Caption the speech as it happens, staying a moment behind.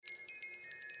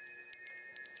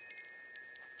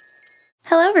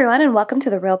Hello, everyone, and welcome to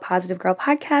the Real Positive Girl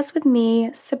podcast with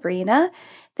me, Sabrina.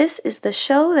 This is the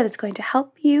show that is going to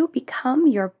help you become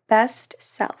your best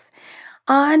self.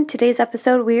 On today's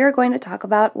episode, we are going to talk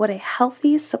about what a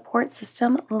healthy support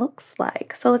system looks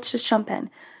like. So let's just jump in.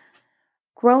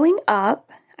 Growing up,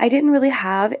 I didn't really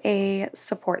have a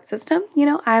support system.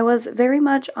 I was very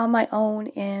much on my own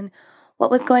in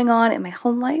what was going on in my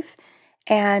home life.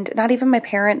 And not even my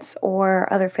parents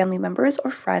or other family members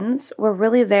or friends were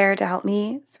really there to help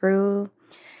me through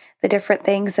the different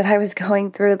things that I was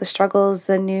going through, the struggles,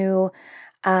 the new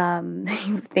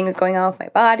things going on with my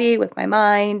body, with my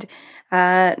mind.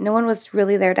 No one was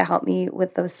really there to help me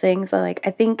with those things. I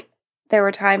think there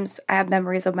were times I have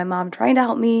memories of my mom trying to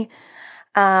help me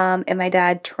and my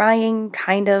dad trying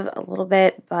kind of a little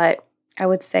bit, but I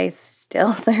would say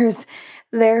still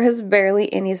there is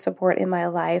barely any support in my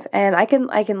life, and I can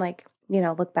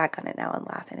look back on it now and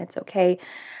laugh, and it's okay.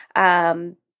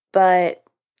 But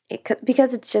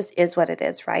because it just is what it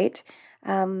is, right?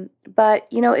 But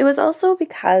it was also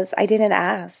because I didn't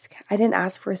ask. I didn't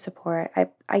ask for support.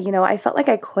 I felt like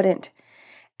I couldn't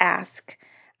ask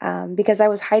because I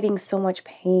was hiding so much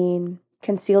pain,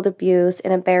 concealed abuse,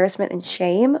 and embarrassment and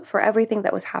shame for everything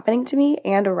that was happening to me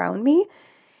and around me.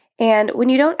 And when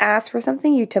you don't ask for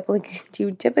something, you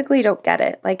typically don't get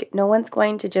it. Like, no one's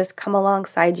going to just come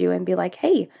alongside you and be like,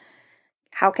 "Hey,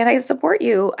 how can I support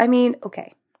you?" I mean,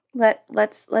 okay,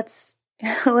 let's let's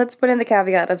put in the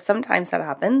caveat of sometimes that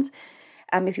happens.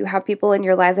 If you have people in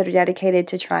your life that are dedicated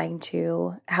to trying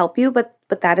to help you, but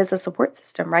that is a support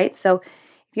system, right? So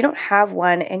if you don't have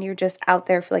one and you're just out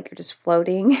there, feel like you're just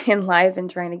floating in life and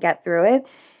trying to get through it,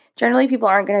 generally people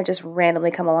aren't going to just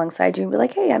randomly come alongside you and be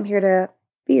like, "Hey, I'm here to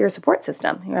be your support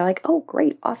system." And you're like, "Oh,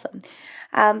 great, awesome."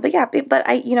 But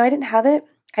I didn't have it.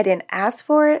 I didn't ask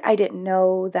for it. I didn't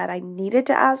know that I needed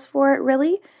to ask for it,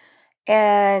 really.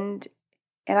 And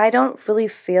I don't really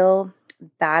feel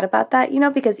bad about that,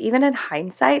 because even in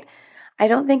hindsight, I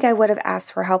don't think I would have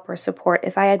asked for help or support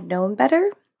if I had known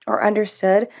better or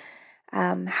understood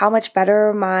how much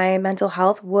better my mental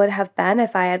health would have been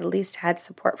if I had at least had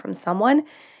support from someone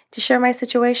to share my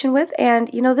situation with. And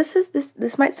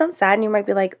this might sound sad, and you might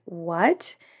be like,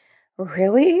 "What?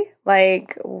 Really?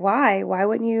 Like, why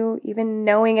wouldn't you, even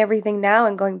knowing everything now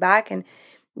and going back, and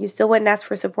you still wouldn't ask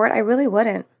for support?" I really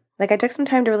wouldn't. I took some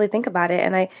time to really think about it,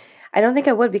 and I don't think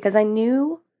I would, because I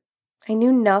knew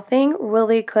nothing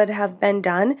really could have been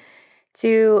done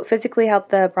to physically help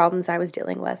the problems I was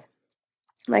dealing with.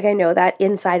 I know that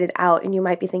inside and out. And you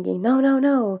might be thinking,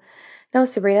 no,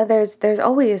 Sabrina, there's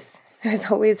always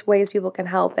ways people can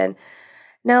help. And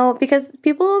no, because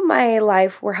people in my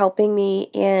life were helping me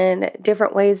in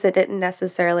different ways that didn't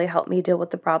necessarily help me deal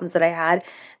with the problems that I had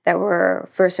that were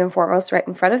first and foremost right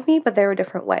in front of me, but there were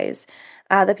different ways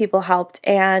that people helped,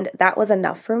 and that was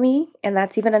enough for me, and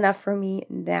that's even enough for me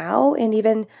now. And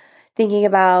even thinking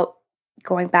about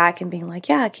going back and being like,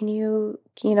 "Yeah, can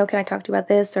I talk to you about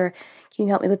this, or can you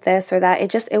help me with this or that?" It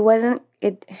just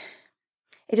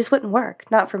wouldn't work.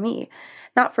 Not for me.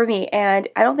 And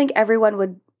I don't think everyone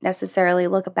would necessarily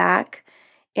look back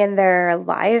in their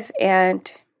life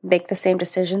and make the same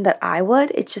decision that I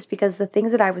would. It's just because the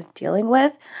things that I was dealing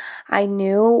with, I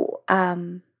knew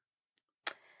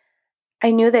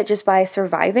that just by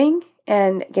surviving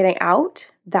and getting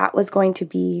out, that was going to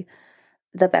be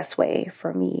the best way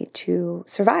for me to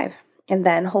survive and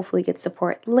then hopefully get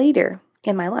support later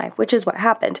in my life, which is what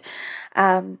happened.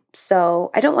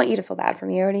 So I don't want you to feel bad for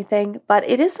me or anything, but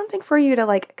it is something for you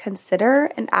to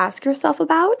consider and ask yourself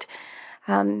about.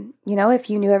 If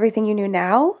you knew everything you knew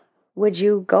now, would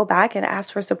you go back and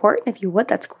ask for support? And if you would,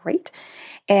 that's great.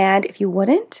 And if you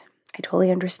wouldn't, I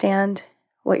totally understand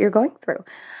what you're going through.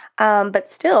 But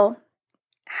still,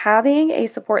 having a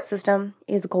support system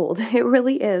is gold. It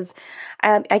really is.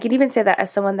 I can even say that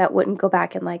as someone that wouldn't go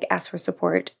back and ask for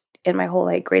support in my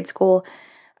whole grade school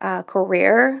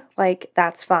career,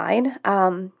 that's fine.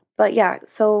 But yeah,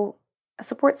 so a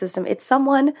support system, it's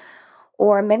someone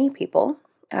or many people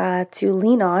to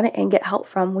lean on and get help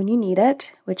from when you need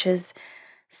it, which is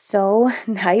so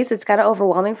nice. It's kind of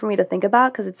overwhelming for me to think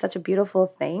about because it's such a beautiful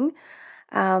thing.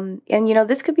 And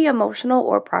this could be emotional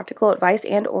or practical advice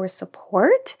and or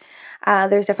support.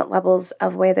 There's different levels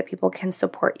of way that people can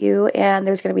support you, and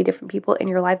there's going to be different people in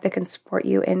your life that can support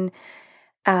you in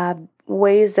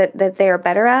ways that they are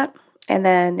better at. And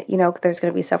then, there's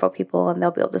going to be several people and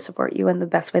they'll be able to support you in the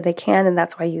best way they can. And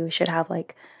that's why you should have a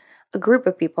group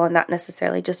of people and not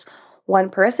necessarily just one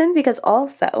person, because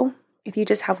also if you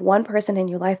just have one person in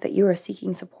your life that you are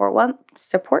seeking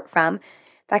support from,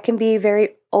 that can be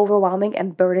very overwhelming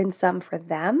and burdensome for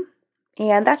them.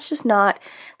 And that's not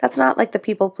like the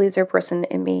people pleaser person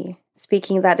in me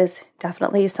speaking. That is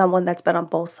definitely someone that's been on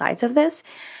both sides of this.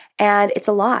 And it's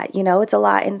a lot, it's a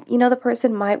lot. And, the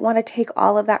person might want to take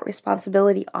all of that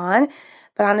responsibility on,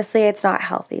 but honestly, it's not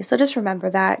healthy. So just remember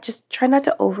that. Just try not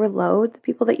to overload the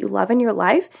people that you love in your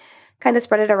life. Kind of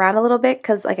spread it around a little bit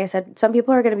because, like I said, some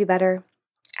people are going to be better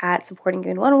at supporting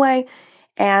you in one way,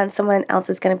 and someone else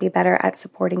is going to be better at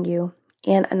supporting you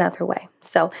in another way.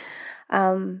 So,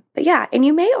 but yeah, and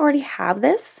you may already have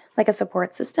this, like a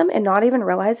support system, and not even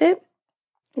realize it.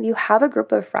 If you have a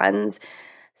group of friends,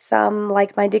 some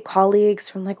like-minded colleagues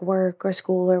from like work or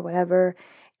school or whatever,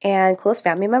 and close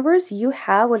family members, you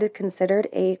have what is considered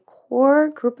a core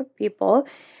group of people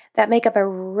that make up a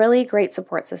really great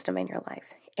support system in your life.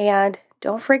 And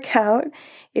don't freak out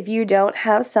if you don't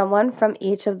have someone from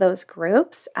each of those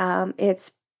groups.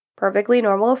 It's perfectly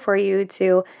normal for you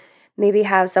to maybe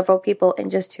have several people in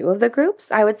just two of the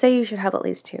groups. I would say you should have at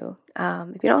least two.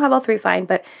 If you don't have all three, fine,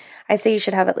 but I say you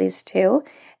should have at least two.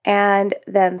 And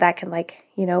then that can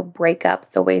break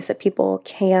up the ways that people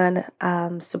can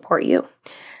support you.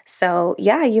 So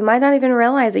yeah, you might not even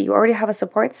realize that you already have a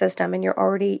support system and you're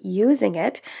already using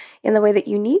it in the way that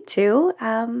you need to,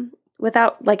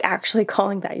 without like actually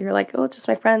calling that. You're like, oh, it's just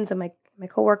my friends and my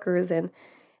coworkers and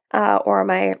or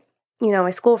my my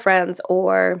school friends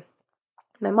or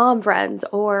my mom friends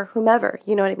or whomever.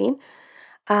 You know what I mean?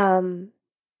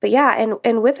 But yeah,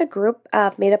 and with a group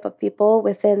made up of people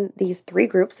within these three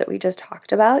groups that we just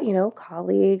talked about,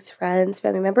 colleagues, friends,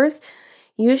 family members,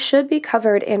 you should be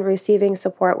covered in receiving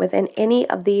support within any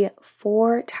of the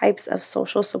 4 types of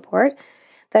social support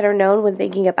that are known when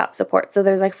thinking about support. So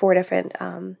there's like 4 different,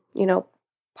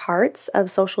 parts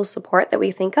of social support that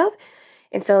we think of.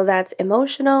 And so that's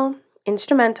emotional,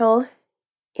 instrumental,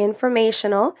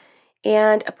 informational,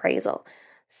 and appraisal.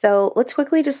 So let's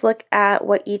quickly just look at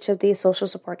what each of these social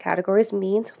support categories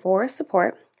means for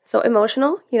support. So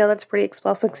emotional, that's pretty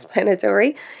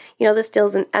self-explanatory. This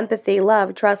deals in empathy,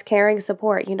 love, trust, caring,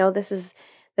 support. This is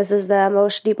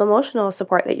the deep emotional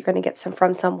support that you're going to get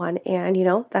from someone.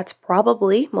 And, that's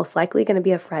probably most likely going to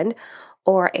be a friend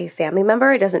or a family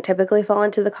member. It doesn't typically fall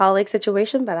into the colleague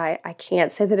situation, but I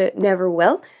can't say that it never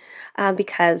will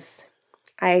because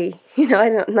I'm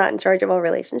not in charge of all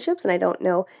relationships and I don't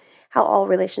know how all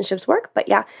relationships work. But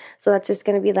yeah, so that's just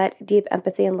going to be that deep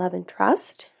empathy and love and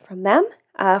trust from them.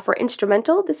 For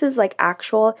instrumental, this is like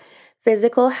actual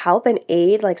physical help and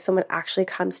aid, like someone actually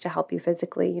comes to help you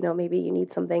physically. Maybe you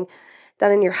need something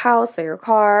done in your house or your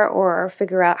car, or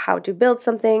figure out how to build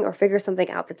something or figure something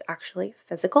out that's actually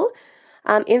physical.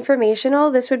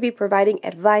 Informational, this would be providing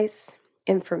advice,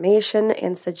 information,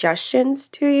 and suggestions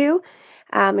to you,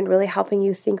 and really helping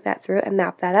you think that through and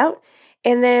map that out.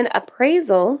 And then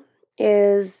appraisal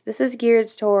is geared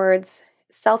towards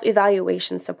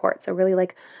self-evaluation support. So really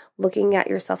like looking at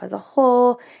yourself as a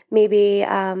whole, maybe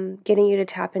getting you to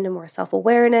tap into more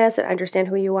self-awareness and understand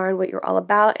who you are and what you're all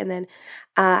about, and then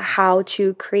how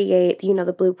to create,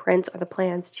 the blueprints or the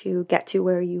plans to get to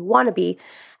where you want to be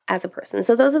as a person.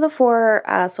 So those are the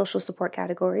 4 social support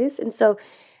categories. And so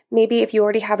maybe if you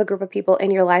already have a group of people in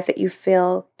your life that you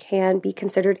feel can be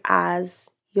considered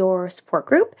as your support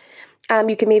group,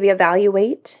 you can maybe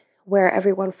evaluate where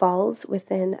everyone falls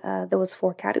within those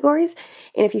 4 categories.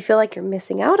 And if you feel like you're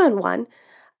missing out on one,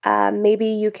 maybe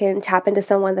you can tap into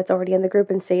someone that's already in the group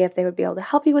and see if they would be able to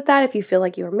help you with that if you feel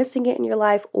like you're missing it in your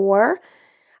life. Or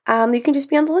you can just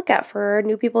be on the lookout for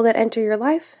new people that enter your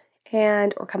life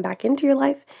or come back into your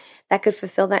life that could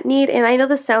fulfill that need. And I know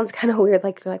this sounds kind of weird,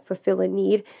 like you're like fulfill a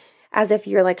need as if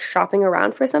you're like shopping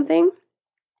around for something.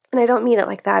 And I don't mean it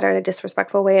like that or in a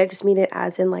disrespectful way. I just mean it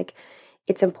as in like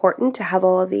it's important to have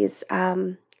all of these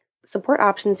support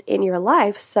options in your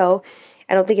life. So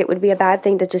I don't think it would be a bad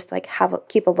thing to just like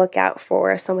keep a lookout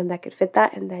for someone that could fit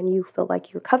that, and then you feel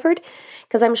like you're covered,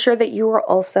 because I'm sure that you are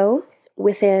also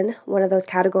within one of those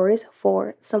categories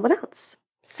for someone else.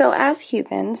 So as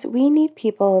humans, we need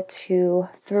people to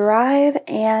thrive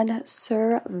and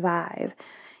survive.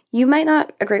 You might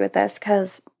not agree with this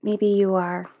because maybe you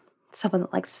are someone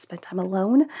that likes to spend time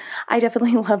alone. I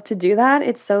definitely love to do that.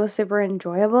 It's so super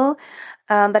enjoyable.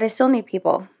 But I still need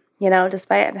people,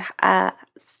 despite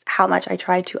how much I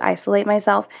try to isolate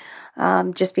myself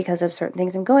just because of certain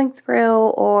things I'm going through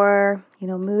or,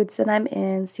 moods that I'm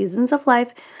in, seasons of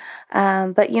life.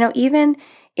 But, even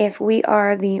if we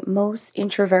are the most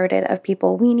introverted of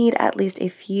people, we need at least a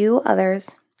few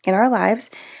others in our lives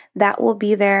that will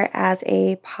be there as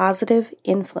a positive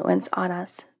influence on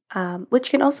us. Which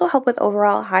can also help with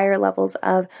overall higher levels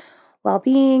of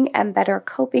well-being and better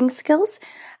coping skills.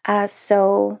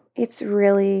 So it's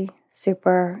really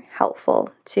super helpful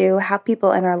to have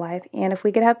people in our life. And if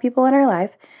we could have people in our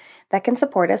life that can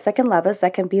support us, that can love us,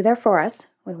 that can be there for us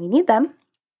when we need them,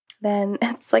 then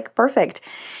it's like perfect.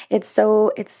 It's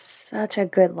such a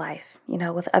good life,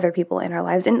 with other people in our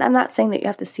lives. And I'm not saying that you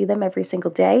have to see them every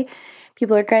single day.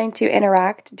 People are going to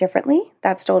interact differently.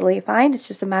 That's totally fine. It's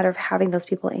just a matter of having those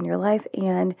people in your life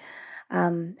and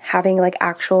having like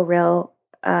actual real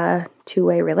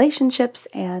two-way relationships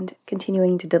and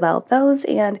continuing to develop those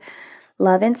and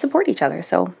love and support each other.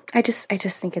 So I just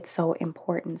think it's so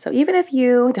important. So even if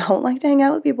you don't like to hang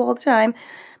out with people all the time,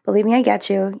 believe me, I get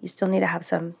you. You still need to have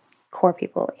some core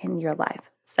people in your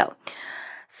life. So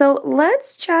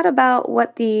let's chat about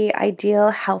what the ideal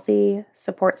healthy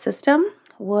support system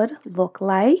would look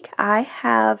like. I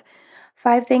have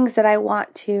 5 things that I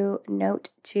want to note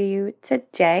to you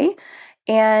today.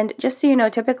 And just so you know,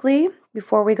 typically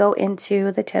before we go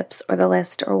into the tips or the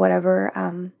list or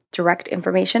whatever direct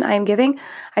information I am giving,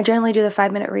 I generally do the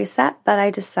 5-minute reset, but I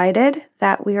decided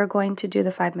that we are going to do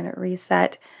the 5-minute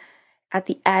reset at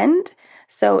the end.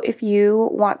 So if you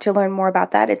want to learn more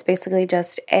about that, it's basically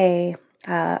just a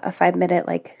 5-minute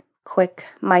like quick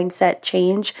mindset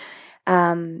change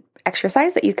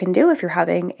exercise that you can do if you're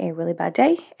having a really bad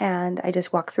day. And I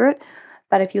just walk through it.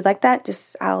 But if you like that,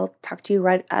 I'll talk to you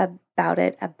about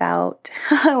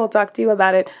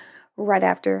it right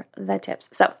after the tips.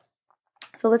 So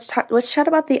let's chat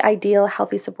about the ideal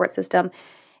healthy support system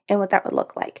and what that would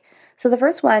look like. So the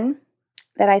first one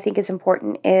that I think is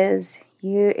important is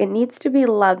it needs to be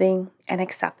loving and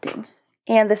accepting.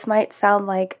 And this might sound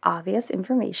like obvious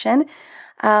information,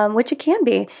 which it can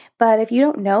be, but if you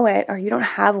don't know it or you don't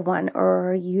have one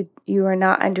or you are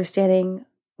not understanding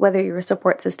whether your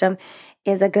support system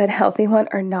is a good, healthy one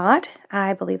or not,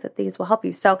 I believe that these will help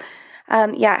you. So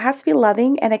it has to be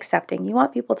loving and accepting. You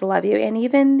want people to love you. And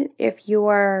even if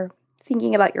you're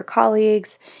thinking about your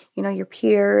colleagues, your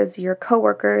peers, your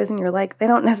coworkers, and you're like, they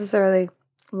don't necessarily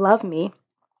love me,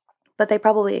 but they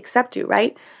probably accept you,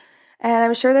 right? And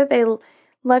I'm sure that they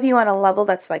love you on a level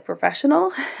that's like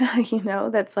professional,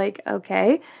 that's like,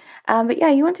 okay. But yeah,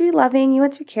 you want to be loving, you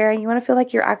want to be caring, you want to feel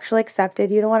like you're actually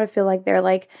accepted. You don't want to feel like they're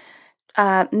like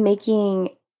making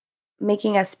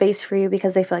a space for you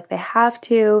because they feel like they have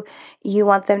to. You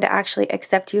want them to actually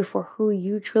accept you for who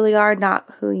you truly are, not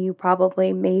who you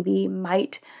probably maybe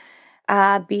might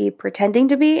be pretending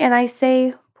to be. And I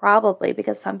say probably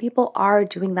because some people are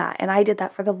doing that. And I did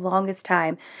that for the longest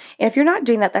time. And if you're not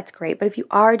doing that, that's great. But if you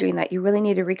are doing that, you really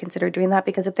need to reconsider doing that,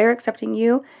 because if they're accepting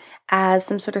you as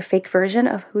some sort of fake version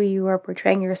of who you are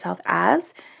portraying yourself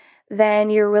as, then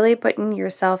you're really putting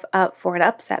yourself up for an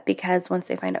upset, because once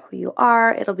they find out who you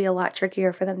are, it'll be a lot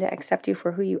trickier for them to accept you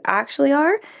for who you actually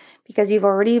are, because you've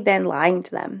already been lying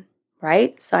to them,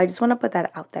 right? So I just want to put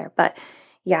that out there. But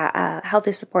yeah, a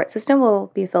healthy support system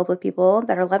will be filled with people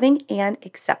that are loving and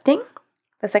accepting.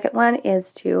 The second one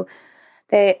is the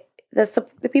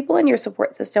people in your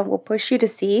support system will push you to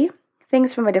see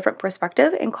things from a different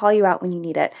perspective and call you out when you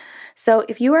need it. So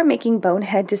if you are making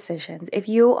bonehead decisions, if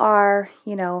you are,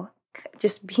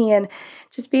 just being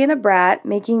a brat,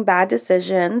 making bad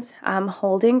decisions,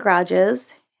 holding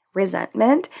grudges,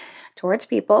 resentment towards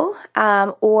people,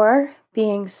 or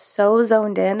being so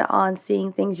zoned in on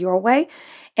seeing things your way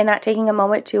and not taking a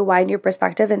moment to widen your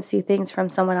perspective and see things from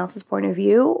someone else's point of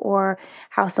view or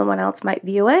how someone else might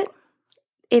view it,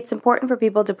 it's important for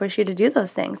people to push you to do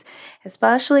those things,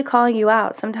 especially calling you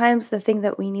out. Sometimes the thing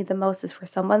that we need the most is for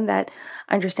someone that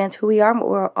understands who we are and what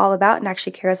we're all about and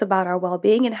actually cares about our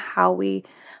well-being and how we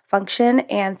function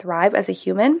and thrive as a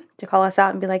human, to call us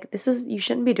out and be like, you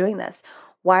shouldn't be doing this.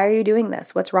 Why are you doing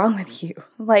this? What's wrong with you?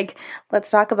 Like, let's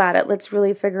talk about it. Let's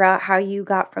really figure out how you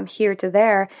got from here to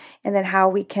there, and then how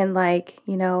we can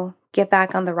get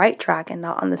back on the right track and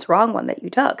not on this wrong one that you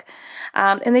took.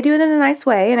 And they do it in a nice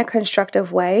way, in a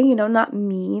constructive way, not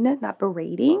mean, not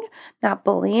berating, not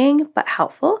bullying, but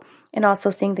helpful, and also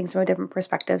seeing things from a different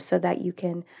perspective so that you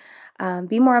can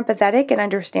be more empathetic and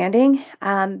understanding,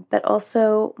 but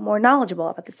also more knowledgeable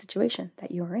about the situation that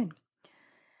you are in.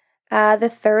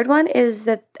 The third one is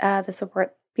that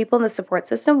people in the support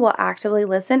system will actively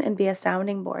listen and be a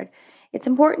sounding board. It's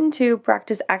important to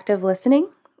practice active listening,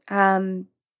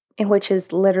 in which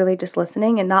is literally just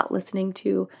listening and not listening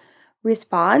to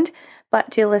respond,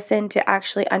 but to listen to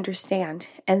actually understand.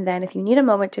 And then if you need a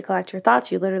moment to collect your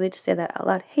thoughts, you literally just say that out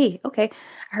loud. Hey, okay,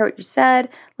 I heard what you said.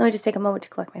 Let me just take a moment to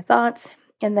collect my thoughts.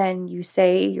 And then you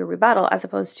say your rebuttal, as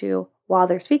opposed to while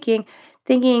they're speaking,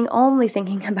 only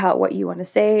thinking about what you want to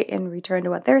say in return to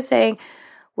what they're saying,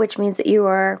 which means that you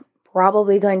are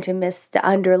probably going to miss the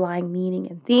underlying meaning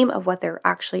and theme of what they're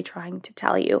actually trying to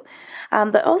tell you.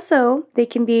 But also, they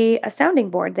can be a sounding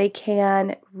board. They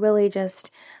can really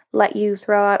just let you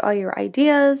throw out all your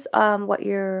ideas, what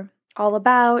you're all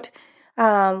about,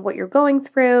 what you're going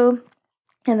through.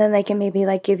 And then they can maybe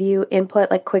like give you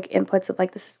input, like quick inputs of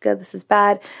like, this is good, this is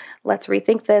bad. Let's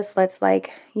rethink this. Let's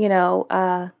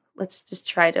let's just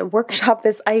try to workshop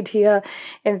this idea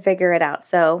and figure it out.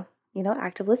 So,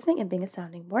 active listening and being a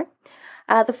sounding board.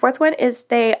 The fourth one is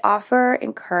they offer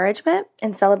encouragement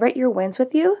and celebrate your wins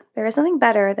with you. There is nothing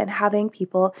better than having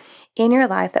people in your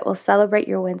life that will celebrate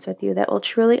your wins with you, that will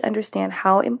truly understand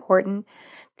how important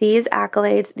these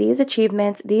accolades, these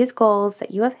achievements, these goals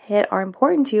that you have hit are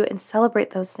important to you, and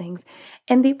celebrate those things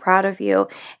and be proud of you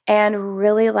and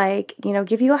really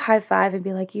give you a high five and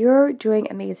be like, you're doing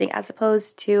amazing, as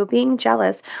opposed to being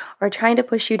jealous or trying to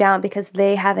push you down because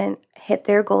they haven't hit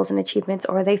their goals and achievements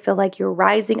or they feel like you're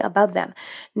rising above them.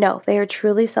 No, they are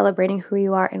truly celebrating who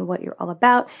you are and what you're all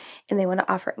about, and they want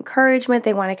to offer encouragement.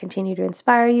 They want to continue to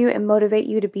inspire you and motivate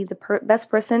you to be the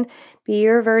best person, be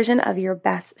your version of your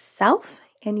best self,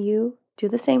 and you do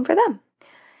the same for them.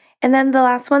 And then the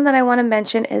last one that I want to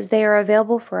mention is they are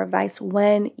available for advice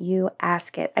when you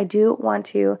ask it. I do want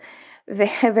to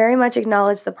very much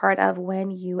acknowledge the part of when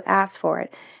you ask for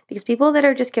it, because people that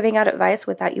are just giving out advice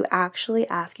without you actually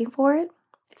asking for it,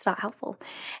 it's not helpful.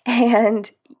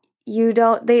 And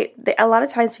a lot of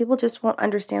times people just won't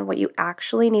understand what you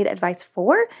actually need advice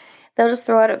for. They'll just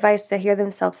throw out advice to hear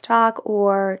themselves talk,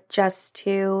 or just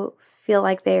to feel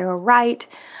like they are right,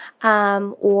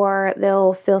 or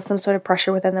they'll feel some sort of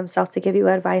pressure within themselves to give you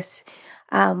advice,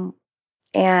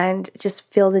 and just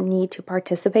feel the need to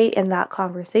participate in that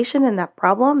conversation and that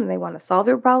problem, and they want to solve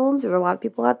your problems. There are a lot of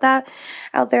people out there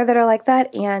that are like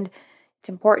that, and it's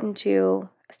important to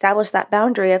establish that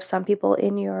boundary. If some people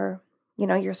in your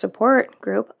support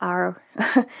group are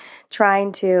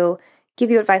trying to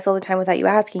give you advice all the time without you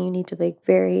asking, you need to be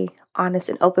very honest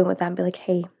and open with them. Be like,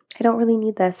 hey, I don't really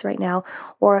need this right now.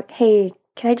 Or, hey,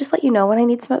 can I just let you know when I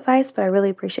need some advice? But I really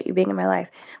appreciate you being in my life.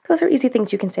 Those are easy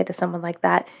things you can say to someone like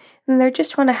that. And they're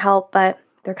just trying to help, but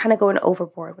they're kind of going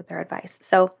overboard with their advice.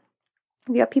 So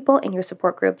if you have people in your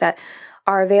support group that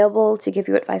are available to give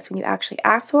you advice when you actually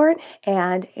ask for it,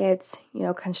 and it's,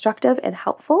 constructive and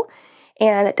helpful,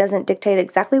 and it doesn't dictate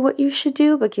exactly what you should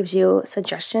do, but gives you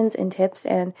suggestions and tips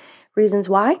and reasons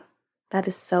why, that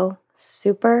is so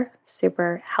super,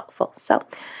 super helpful. So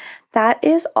that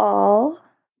is all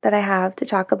that I have to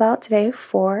talk about today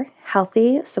for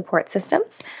healthy support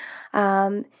systems.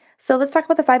 So let's talk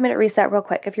about the 5-minute reset real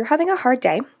quick. If you're having a hard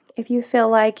day, if you feel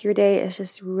like your day is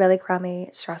just really crummy,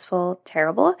 stressful,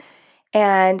 terrible,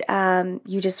 and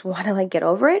you just want to get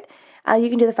over it, you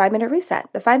can do the 5-minute reset.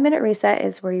 The 5-minute reset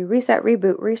is where you reset,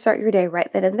 reboot, restart your day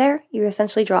right then and there. You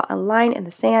essentially draw a line in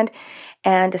the sand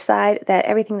and decide that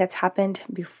everything that's happened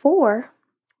before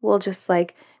will just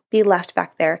be left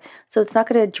back there. So it's not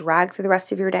going to drag through the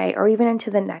rest of your day or even into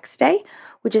the next day,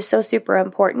 which is so super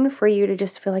important for you to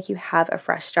just feel like you have a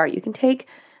fresh start. You can take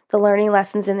the learning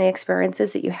lessons and the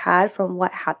experiences that you had from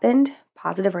what happened,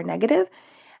 positive or negative,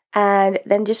 and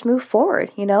then just move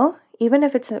forward, Even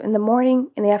if it's in the morning,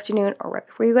 in the afternoon, or right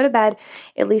before you go to bed,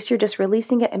 at least you're just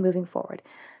releasing it and moving forward.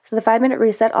 So the 5-minute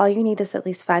reset, all you need is at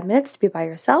least 5 minutes to be by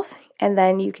yourself, and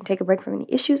then you can take a break from any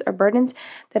issues or burdens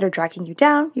that are dragging you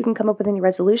down. You can come up with any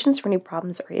resolutions for any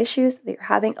problems or issues that you're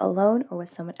having alone or with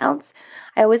someone else.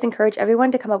 I always encourage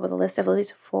everyone to come up with a list of at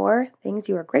least 4 things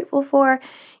you are grateful for.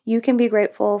 You can be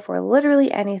grateful for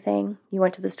literally anything. You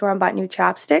went to the store and bought new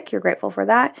chapstick. You're grateful for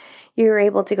that. You were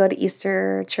able to go to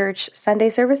Easter church Sunday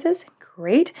services.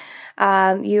 Great.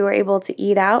 You were able to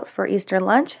eat out for Easter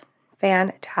lunch.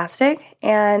 Fantastic.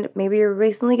 And maybe you're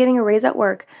recently getting a raise at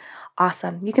work.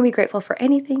 Awesome. You can be grateful for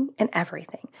anything and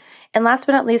everything. And last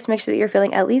but not least, make sure that you're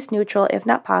feeling at least neutral, if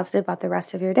not positive, about the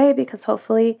rest of your day, because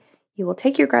hopefully you will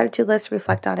take your gratitude list,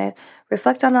 reflect on it,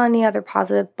 reflect on any other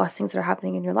positive blessings that are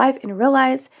happening in your life, and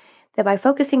realize that by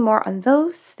focusing more on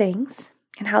those things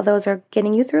and how those are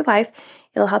getting you through life,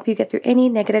 it'll help you get through any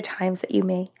negative times that you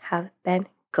may have been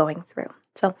going through.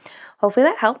 So hopefully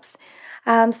that helps.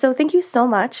 So thank you so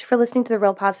much for listening to the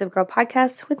Real Positive Girl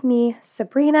podcast with me,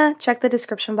 Sabrina. Check the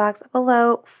description box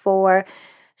below for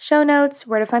show notes,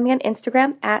 where to find me on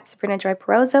Instagram at Sabrina Joy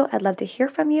Perozzo. I'd love to hear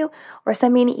from you, or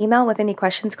send me an email with any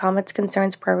questions, comments,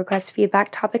 concerns, prayer requests,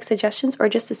 feedback, topic suggestions, or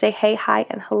just to say hey, hi,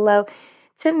 and hello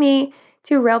to me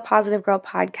to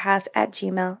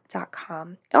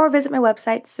realpositiveGirlPodcast@gmail.com, or visit my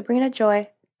website,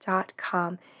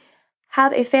 sabrinajoy.com.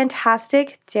 Have a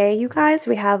fantastic day, you guys.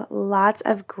 We have lots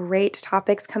of great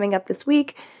topics coming up this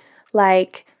week,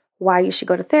 like why you should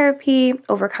go to therapy,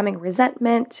 overcoming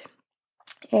resentment,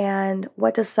 and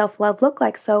what does self-love look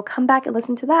like. So come back and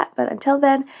listen to that. But until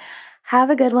then, have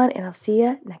a good one, and I'll see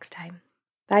you next time.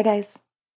 Bye, guys.